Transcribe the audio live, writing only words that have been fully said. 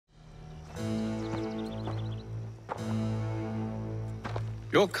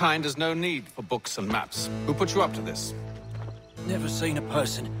Your kind has no need for books and maps. Who put you up to this? Never seen a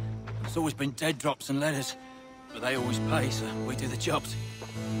person. It's always been dead drops and letters. But they always pay, so we do the jobs.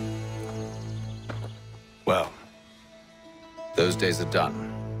 Well, those days are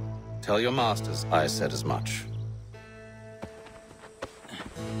done. Tell your masters I said as much.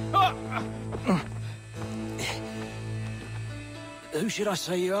 Who should I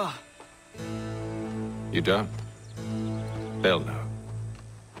say you are? You don't? They'll know.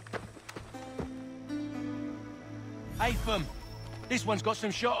 Hey, Fum. This one's got some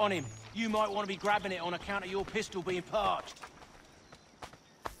shot on him. You might want to be grabbing it on account of your pistol being parched.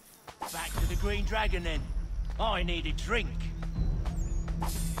 Back to the Green Dragon, then. I need a drink.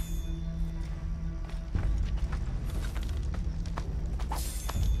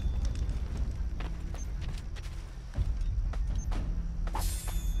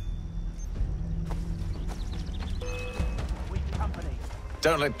 We've company.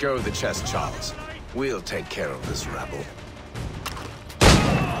 Don't let go of the chest, Charles. We'll take care of this rabble.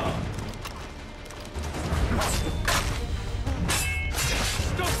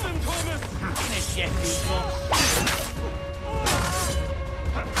 Stop them, Thomas! Finish, Jeffy,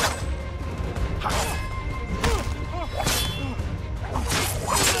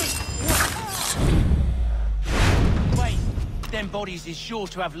 Wait, them bodies is sure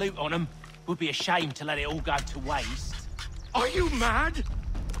to have loot on them. Would be a shame to let it all go to waste. Are you mad?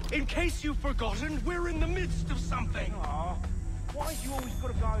 In case you've forgotten, we're in the midst of something. Aw, why do you always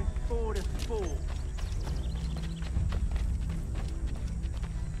gotta go forward of sport?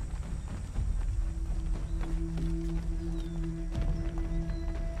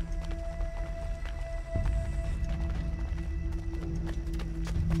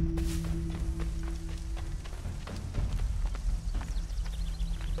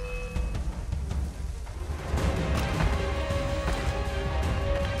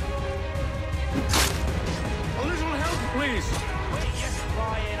 A little help, please. Quit your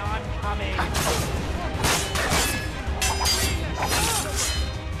crying, I'm coming.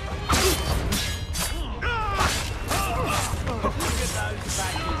 Look at those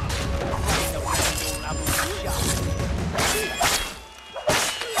badges. Afraid the way all up shut.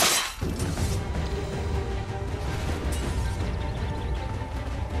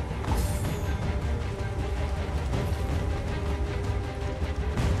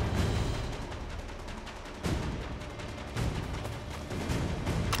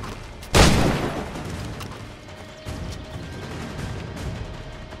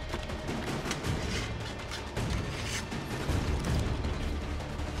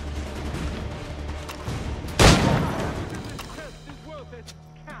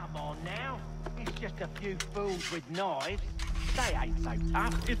 Come on now. It's just a few fools with knives. They ain't so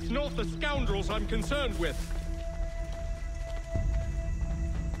tough. It's not the scoundrels I'm concerned with.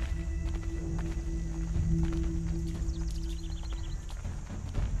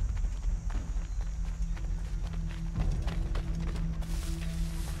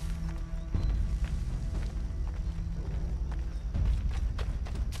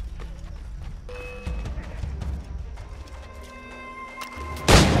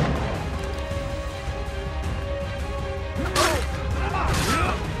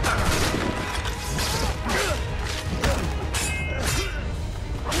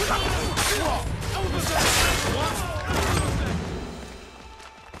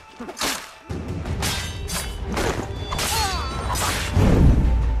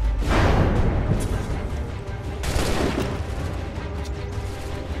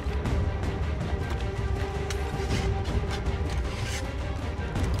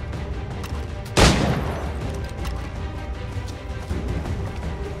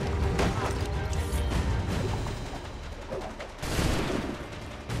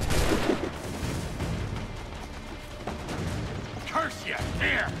 Curse you!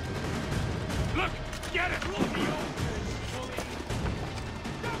 Here! Look! Get it!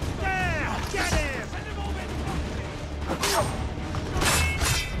 There! Get him!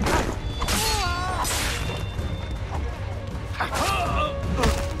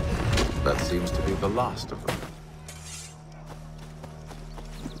 That seems to be the last of them.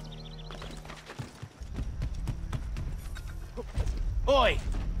 Oi!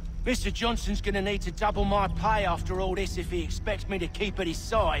 Mr. Johnson's gonna need to double my pay after all this if he expects me to keep at his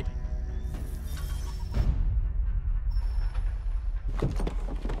side.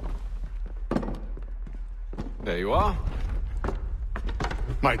 There you are.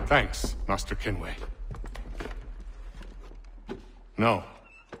 My thanks, Master Kenway. Now,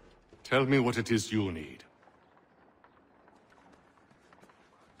 tell me what it is you need.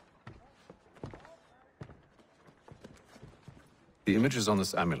 The images on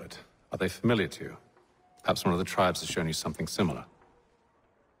this amulet, are they familiar to you? Perhaps one of the tribes has shown you something similar.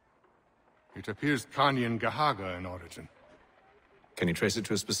 It appears Kanyan Gahaga in origin. Can you trace it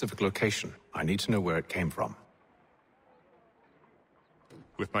to a specific location? I need to know where it came from.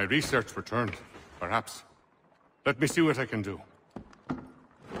 With my research returned, perhaps. Let me see what I can do.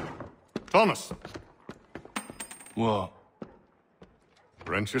 Thomas! What?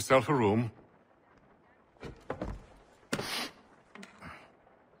 Rent yourself a room.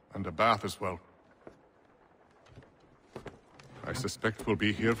 And a bath as well. I suspect we'll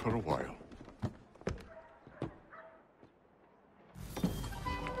be here for a while.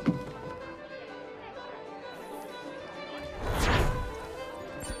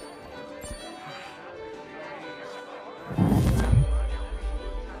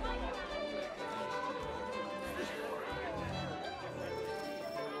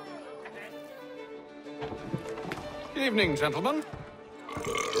 Evening, gentlemen.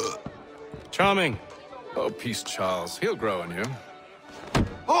 Charming. Oh, peace, Charles. He'll grow on you.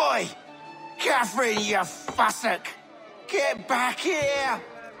 Oi! Catherine, you fussock! Get back here!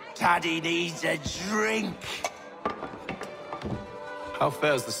 Taddy needs a drink. How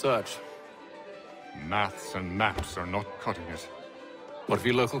fares the search? Maths and maps are not cutting it. What of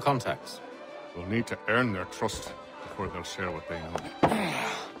your local contacts? We'll need to earn their trust before they'll share what they know.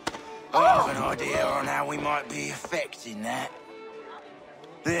 I have an idea on how we might be affecting that.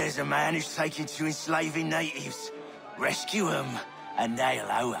 There's a man who's taken to enslaving natives. Rescue them, and they'll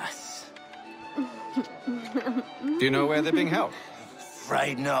owe us. Do you know where they're being held?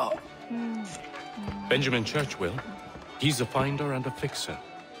 Afraid not. Benjamin Church will. He's a finder and a fixer.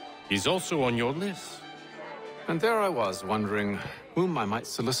 He's also on your list. And there I was, wondering whom I might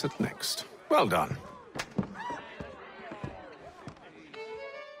solicit next. Well done.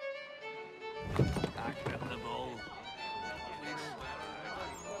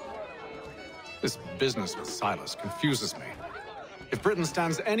 This business with Silas confuses me. If Britain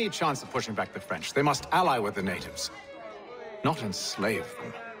stands any chance of pushing back the French, they must ally with the natives, not enslave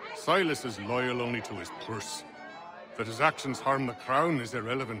them. Silas is loyal only to his purse. That his actions harm the crown is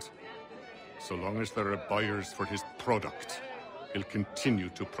irrelevant. So long as there are buyers for his product, he'll continue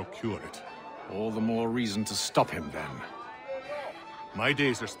to procure it. All the more reason to stop him, then. My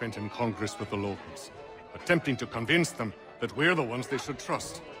days are spent in Congress with the locals, attempting to convince them that we're the ones they should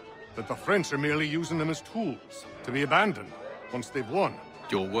trust. That the French are merely using them as tools, to be abandoned once they've won.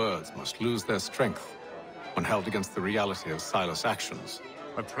 Your words must lose their strength when held against the reality of Silas' actions.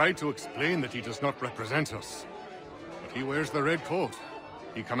 I've tried to explain that he does not represent us. But he wears the red coat.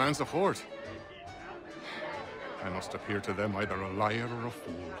 He commands a fort. I must appear to them either a liar or a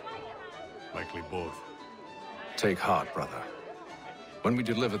fool. Likely both. Take heart, brother. When we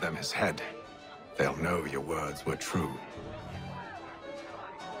deliver them his head, they'll know your words were true.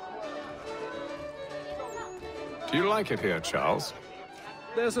 Do you like it here, Charles?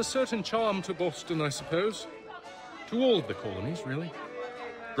 There's a certain charm to Boston, I suppose. To all of the colonies, really.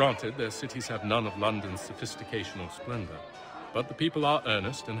 Granted, their cities have none of London's sophistication or splendor, but the people are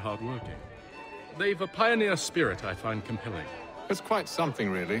earnest and hardworking. They've a pioneer spirit I find compelling. It's quite something,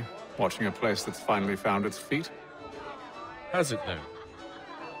 really, watching a place that's finally found its feet. Has it, though?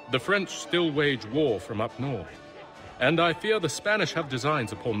 The French still wage war from up north, and I fear the Spanish have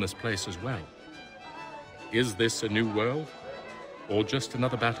designs upon this place as well. Is this a new world, or just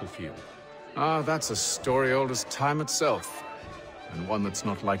another battlefield? Ah, that's a story old as time itself, and one that's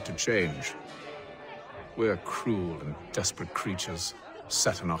not like to change. We're cruel and desperate creatures,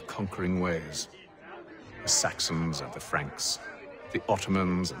 set in our conquering ways. The Saxons and the Franks, the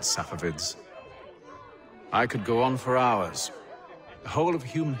Ottomans and Safavids. I could go on for hours. The whole of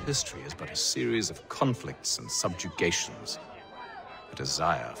human history is but a series of conflicts and subjugations. A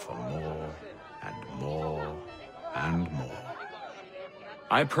desire for more and more and more.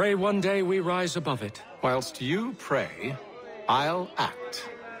 I pray one day we rise above it. Whilst you pray, I'll act.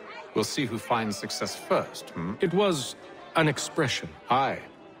 We'll see who finds success first, hmm? It was an expression. Aye,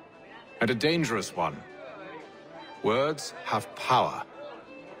 and a dangerous one. Words have power.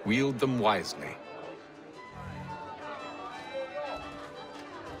 Wield them wisely.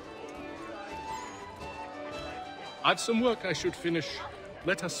 I've some work I should finish.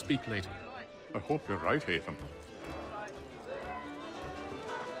 Let us speak later. I hope you're right, Hatham.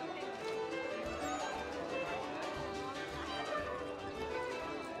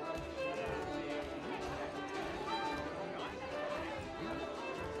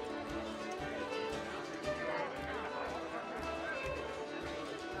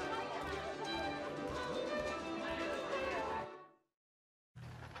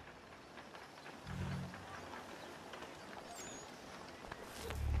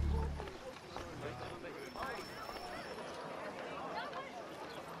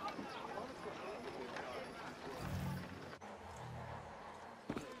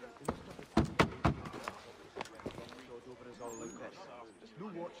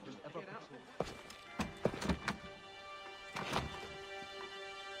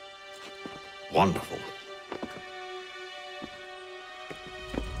 Wonderful.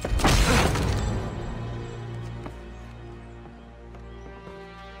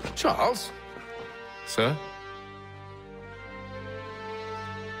 Charles? Sir?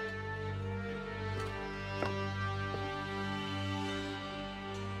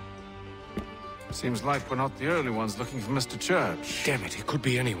 Seems like we're not the only ones looking for Mr. Church. Damn it, he could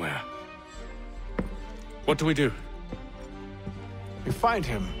be anywhere. What do we do? We find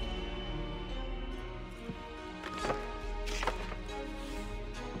him.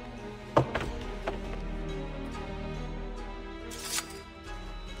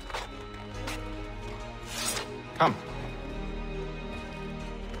 Come.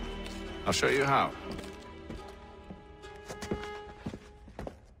 I'll show you how.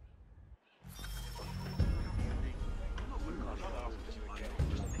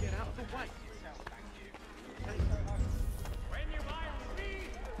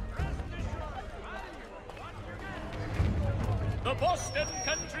 The Boston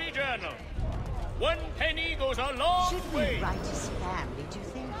Country Journal. 1 penny goes a long Should way. we write his family, do you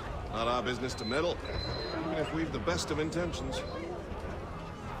think? Not our business to meddle, even if we've the best of intentions.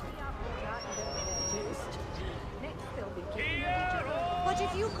 But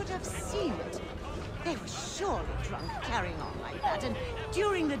if you could have seen it, they were surely drunk carrying on like that, and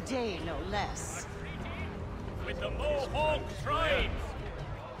during the day, no less. With the Mohawk tribes.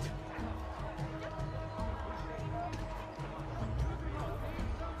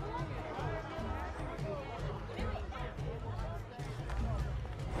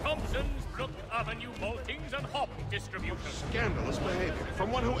 Thompson's Brook Avenue maltings and hop distribution. Scandalous behavior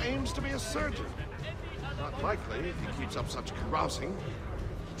from one who aims to be a surgeon. Not likely if he keeps up such carousing.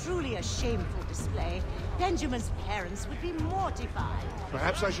 Truly a shameful display. Benjamin's parents would be mortified.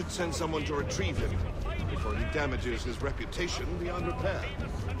 Perhaps I should send someone to retrieve him before he damages his reputation beyond repair.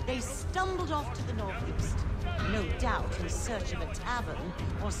 They stumbled off to the northeast, no doubt in search of a tavern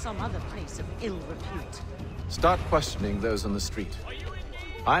or some other place of ill repute. Start questioning those on the street.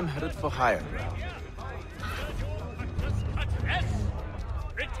 I'm headed for higher ground. Yes.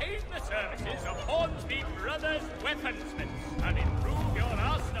 Retain the services of Hornsby Brothers Weaponsmiths and improve your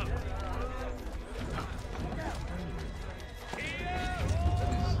arsenal.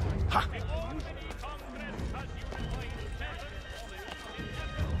 Ha!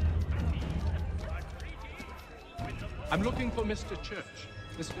 I'm looking for Mr. Church.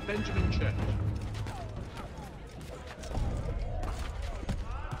 Mr. Benjamin Church.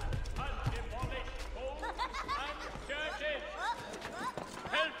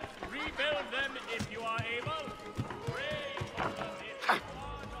 Help rebuild them if you are able.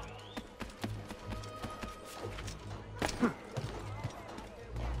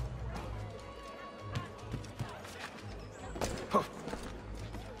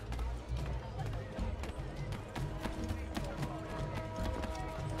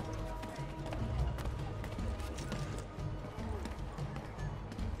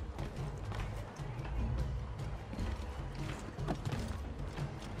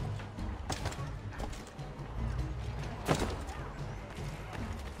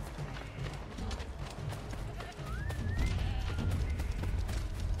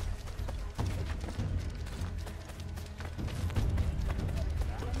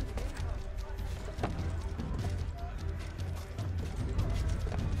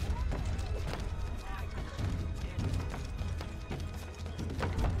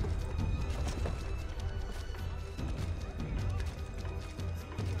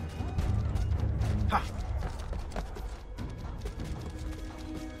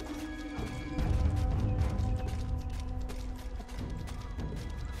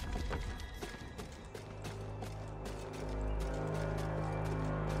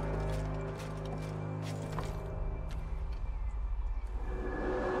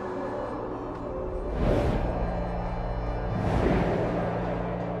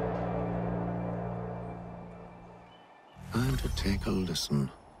 Time to take a listen.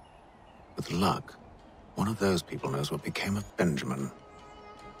 With luck, one of those people knows what became of Benjamin.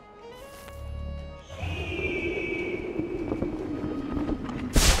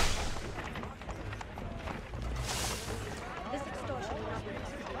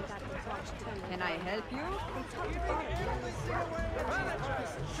 Can I help you?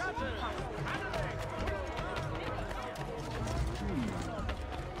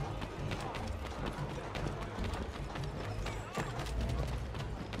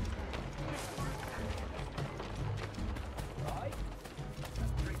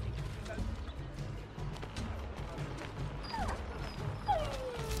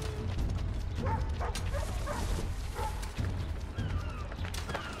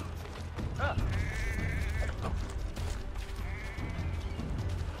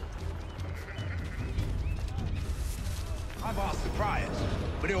 I've asked the priors,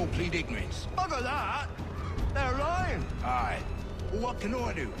 but they all plead ignorance. Bugger that! They're lying! Aye. Well, what can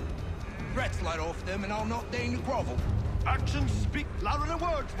I do? Threats light off them and I'll not deign to grovel. Actions speak louder than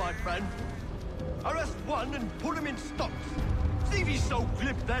words, my friend. Arrest one and put him in stocks. See if he's so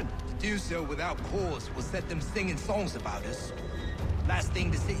glib then. To do so without cause will set them singing songs about us. Last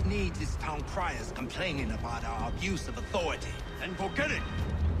thing the city needs is town criers complaining about our abuse of authority. And forget it.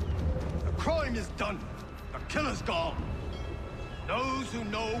 The crime is done. The killer's gone. Those who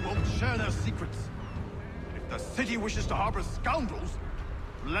know won't share their secrets. If the city wishes to harbor scoundrels,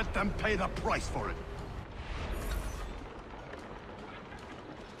 let them pay the price for it.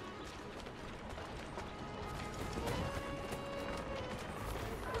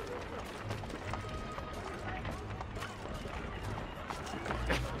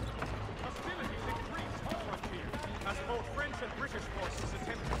 As both French and British forces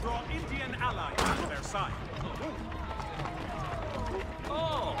attempt to draw Indian allies to their side.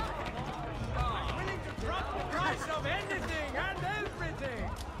 Oh! Willing to drop the price of anything and everything!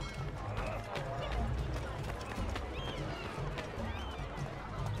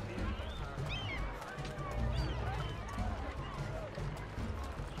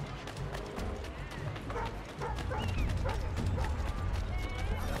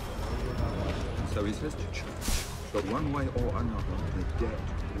 So he says to church, but one way or another, the debt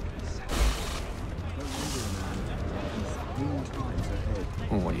will be settled. No wonder, man, he's 10 times ahead.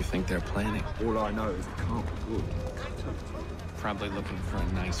 Well, what do you think they're planning? All I know is it can't be good. Probably looking for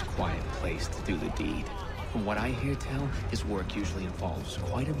a nice, quiet place to do the deed. From what I hear tell, his work usually involves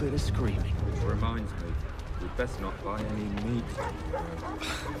quite a bit of screaming. Which reminds me, we'd best not buy any meat.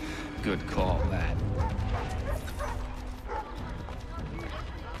 Good call, that.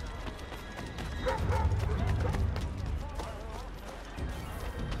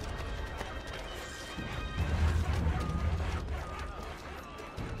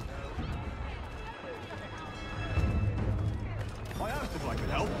 I asked if I could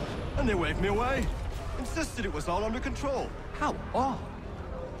help, and they waved me away. Insisted it was all under control. How odd.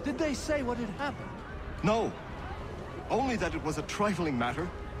 Did they say what had happened? No. Only that it was a trifling matter,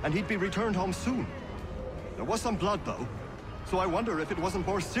 and he'd be returned home soon. There was some blood, though, so I wonder if it wasn't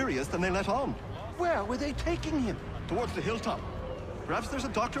more serious than they let on. Where were they taking him? Towards the hilltop. Perhaps there's a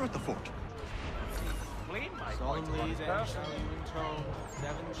doctor at the fort. Solemnly then shall you intone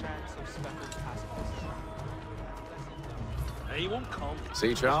 7 tracks of speckled pacifist. He won't come.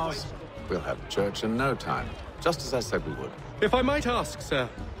 See, Charles? We'll have church in no time, just as I said we would. If I might ask, sir,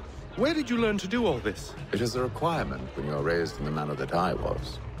 where did you learn to do all this? It is a requirement when you are raised in the manner that I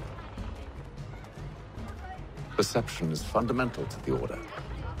was. Perception is fundamental to the Order.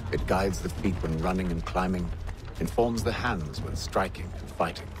 It guides the feet when running and climbing, informs the hands when striking and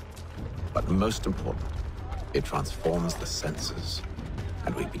fighting. But most important, it transforms the senses,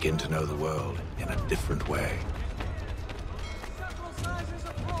 and we begin to know the world in a different way.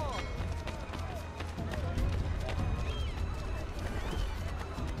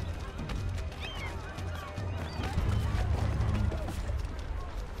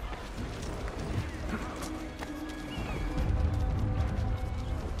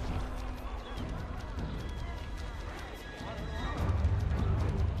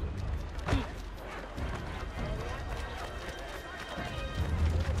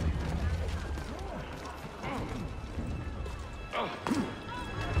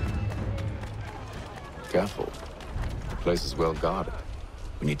 Careful. The place is well guarded.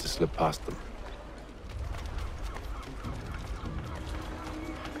 We need to slip past them.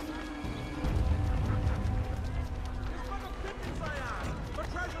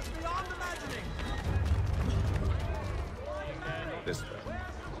 This way.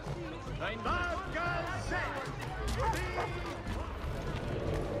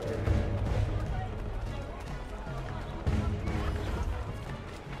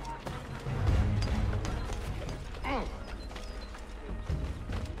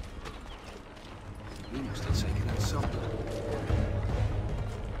 He must have taken that somewhere.